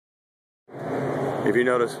If you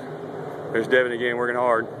notice, there's Devin again working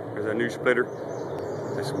hard. There's a new splitter.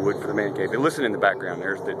 This wood for the man cave. And listen in the background.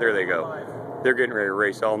 There they go. They're getting ready to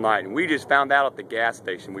race all night. And we just found out at the gas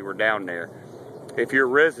station, we were down there, if you're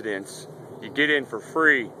residents, you get in for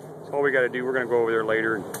free. So all we got to do, we're going to go over there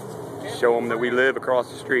later and show them that we live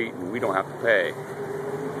across the street and we don't have to pay.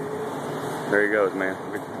 There he goes, man.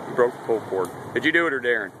 He broke the pull cord. Did you do it or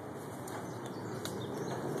Darren?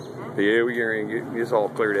 Yeah, we're going to get this all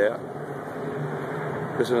cleared out.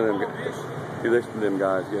 Listen to them guys. You listen to them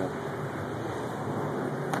guys, yeah.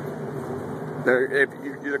 There,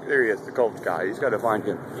 there he is, the Colts guy. He's got to find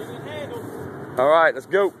him. All right, let's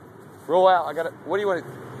go. Roll out. I got it. What do you want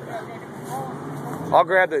to? I'll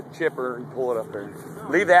grab the chipper and pull it up there.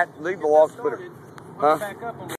 Leave the log splitter. Huh?